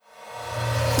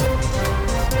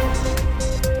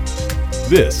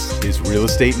This is Real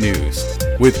Estate News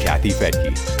with Kathy Fettke.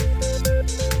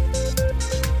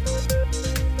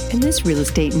 In this Real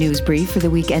Estate News Brief for the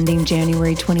week ending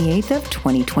January 28th of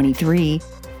 2023,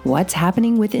 what's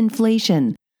happening with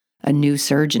inflation, a new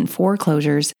surge in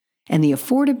foreclosures, and the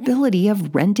affordability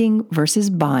of renting versus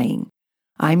buying.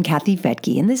 I'm Kathy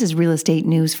Fettke, and this is Real Estate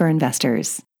News for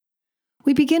Investors.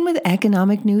 We begin with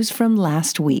economic news from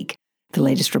last week. The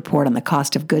latest report on the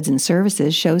cost of goods and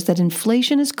services shows that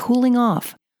inflation is cooling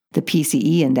off. The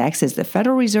PCE index is the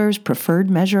Federal Reserve's preferred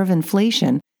measure of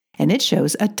inflation, and it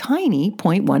shows a tiny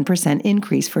 0.1%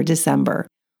 increase for December.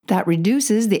 That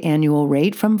reduces the annual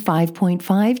rate from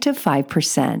 5.5% to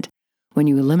 5%. When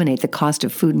you eliminate the cost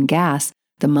of food and gas,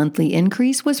 the monthly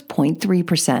increase was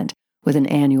 0.3%, with an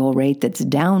annual rate that's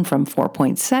down from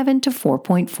 4.7% to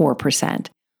 4.4%.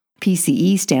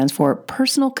 PCE stands for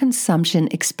Personal Consumption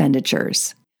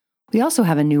Expenditures. We also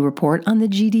have a new report on the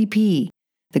GDP.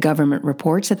 The government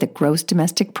reports that the gross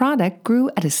domestic product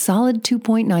grew at a solid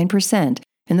 2.9%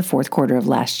 in the fourth quarter of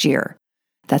last year.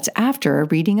 That's after a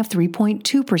reading of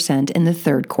 3.2% in the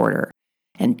third quarter,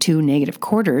 and two negative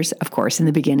quarters, of course, in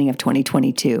the beginning of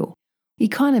 2022.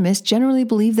 Economists generally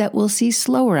believe that we'll see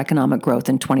slower economic growth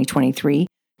in 2023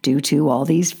 due to all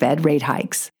these Fed rate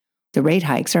hikes. The rate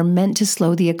hikes are meant to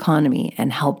slow the economy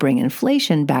and help bring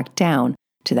inflation back down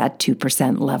to that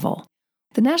 2% level.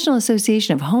 The National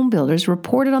Association of Home Builders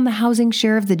reported on the housing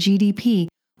share of the GDP,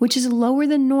 which is lower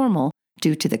than normal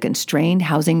due to the constrained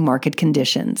housing market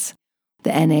conditions.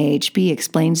 The NAHB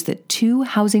explains the two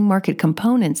housing market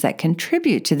components that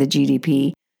contribute to the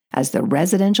GDP as the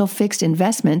residential fixed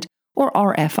investment, or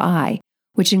RFI,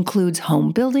 which includes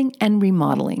home building and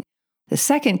remodeling. The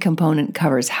second component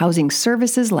covers housing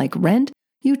services like rent,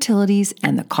 utilities,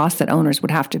 and the cost that owners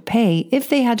would have to pay if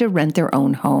they had to rent their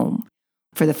own home.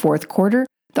 For the fourth quarter,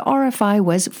 the RFI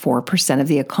was 4% of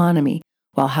the economy,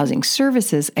 while housing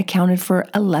services accounted for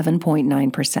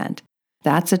 11.9%.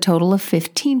 That's a total of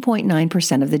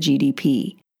 15.9% of the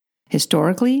GDP.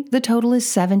 Historically, the total is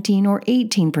 17 or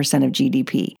 18% of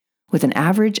GDP, with an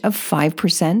average of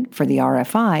 5% for the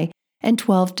RFI and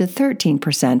 12 to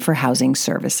 13% for housing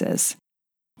services.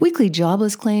 Weekly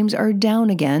jobless claims are down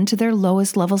again to their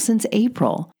lowest level since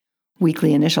April.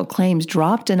 Weekly initial claims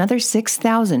dropped another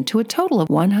 6,000 to a total of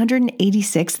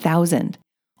 186,000.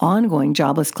 Ongoing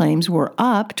jobless claims were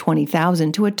up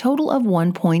 20,000 to a total of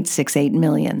 1.68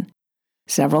 million.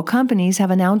 Several companies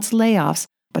have announced layoffs,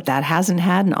 but that hasn't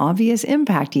had an obvious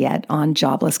impact yet on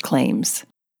jobless claims.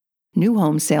 New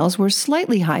home sales were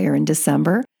slightly higher in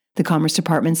December. The Commerce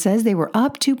Department says they were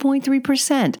up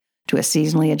 2.3% to a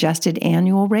seasonally adjusted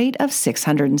annual rate of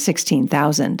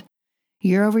 616,000.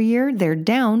 Year over year, they're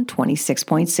down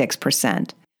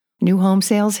 26.6%. New home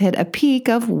sales hit a peak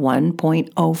of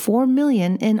 1.04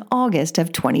 million in August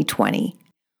of 2020.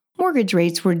 Mortgage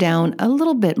rates were down a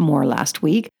little bit more last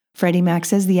week. Freddie Mac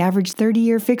says the average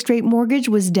 30-year fixed-rate mortgage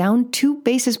was down 2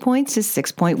 basis points to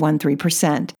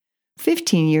 6.13%.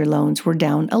 15-year loans were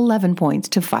down 11 points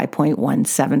to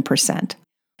 5.17%.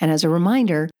 And as a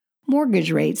reminder,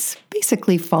 mortgage rates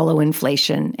basically follow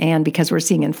inflation, and because we're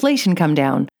seeing inflation come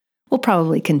down, we'll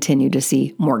probably continue to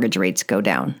see mortgage rates go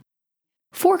down.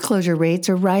 Foreclosure rates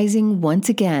are rising once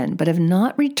again, but have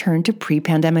not returned to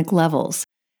pre-pandemic levels.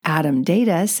 ATTOM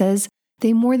data says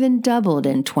they more than doubled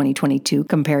in 2022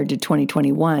 compared to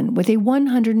 2021, with a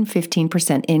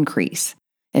 115% increase.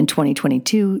 In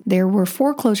 2022, there were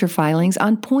foreclosure filings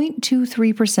on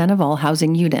 0.23% of all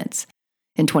housing units.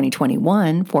 In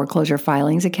 2021, foreclosure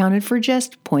filings accounted for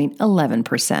just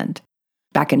 0.11%.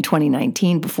 Back in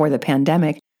 2019, before the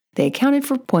pandemic, they accounted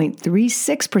for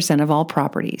 0.36% of all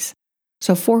properties.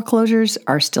 So foreclosures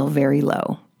are still very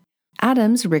low.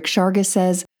 ATTOM's Rick Sharga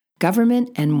says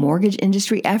government and mortgage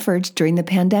industry efforts during the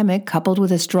pandemic, coupled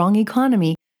with a strong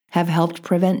economy, have helped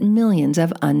prevent millions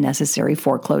of unnecessary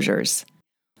foreclosures.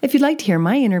 If you'd like to hear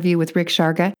my interview with Rick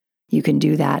Sharga, you can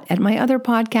do that at my other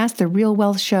podcast, The Real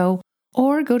Wealth Show,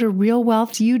 or go to Real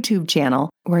Wealth's YouTube channel,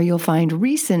 where you'll find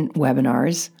recent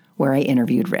webinars where I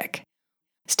interviewed Rick.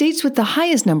 States with the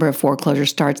highest number of foreclosure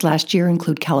starts last year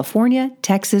include California,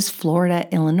 Texas, Florida,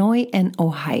 Illinois, and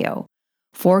Ohio.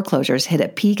 Foreclosures hit a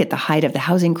peak at the height of the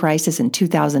housing crisis in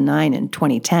 2009 and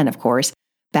 2010, of course.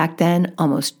 Back then,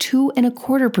 almost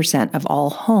 2.25% of all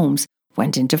homes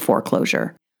went into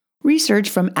foreclosure. Research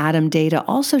from ATTOM data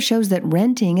also shows that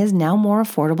renting is now more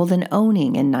affordable than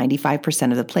owning in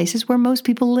 95% of the places where most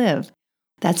people live.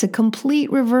 That's a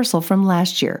complete reversal from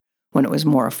last year, when it was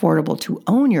more affordable to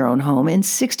own your own home in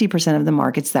 60% of the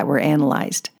markets that were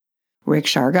analyzed. Rick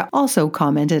Sharga also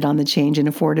commented on the change in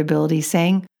affordability,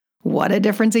 saying, "What a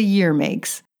difference a year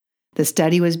makes." The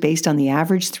study was based on the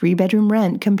average 3-bedroom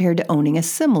rent compared to owning a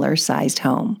similar sized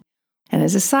home. And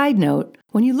as a side note,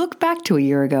 when you look back to a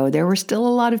year ago, there were still a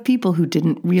lot of people who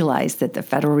didn't realize that the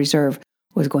Federal Reserve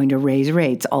was going to raise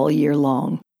rates all year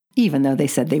long, even though they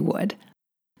said they would.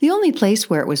 The only place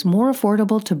where it was more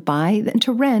affordable to buy than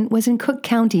to rent was in Cook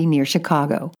County near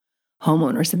Chicago.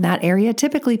 Homeowners in that area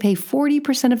typically pay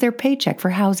 40% of their paycheck for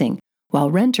housing, while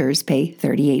renters pay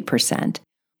 38%.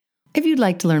 If you'd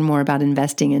like to learn more about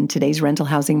investing in today's rental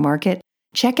housing market,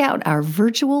 check out our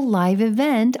virtual live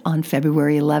event on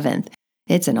February 11th.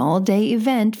 It's an all-day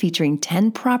event featuring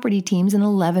 10 property teams in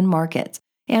 11 markets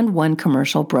and 1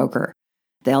 commercial broker.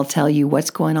 They'll tell you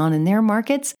what's going on in their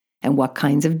markets and what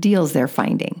kinds of deals they're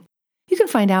finding. You can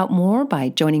find out more by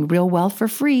joining Real Wealth for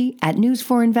free at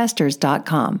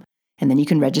newsforinvestors.com, and then you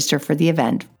can register for the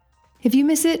event. If you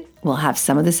miss it, we'll have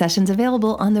some of the sessions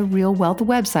available on the Real Wealth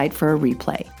website for a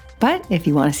replay. But if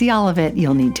you want to see all of it,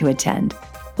 you'll need to attend.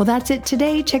 Well, that's it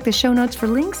today. Check the show notes for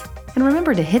links. And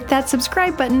remember to hit that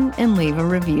subscribe button and leave a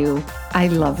review. I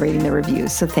love reading the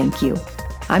reviews, so thank you.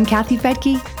 I'm Kathy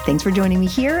Fettke. Thanks for joining me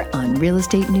here on Real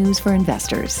Estate News for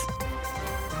Investors.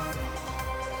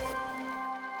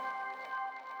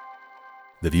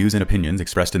 The views and opinions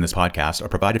expressed in this podcast are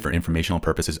provided for informational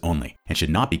purposes only and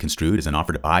should not be construed as an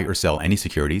offer to buy or sell any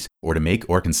securities or to make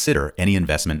or consider any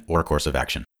investment or course of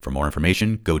action. For more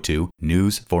information, go to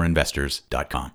newsforinvestors.com.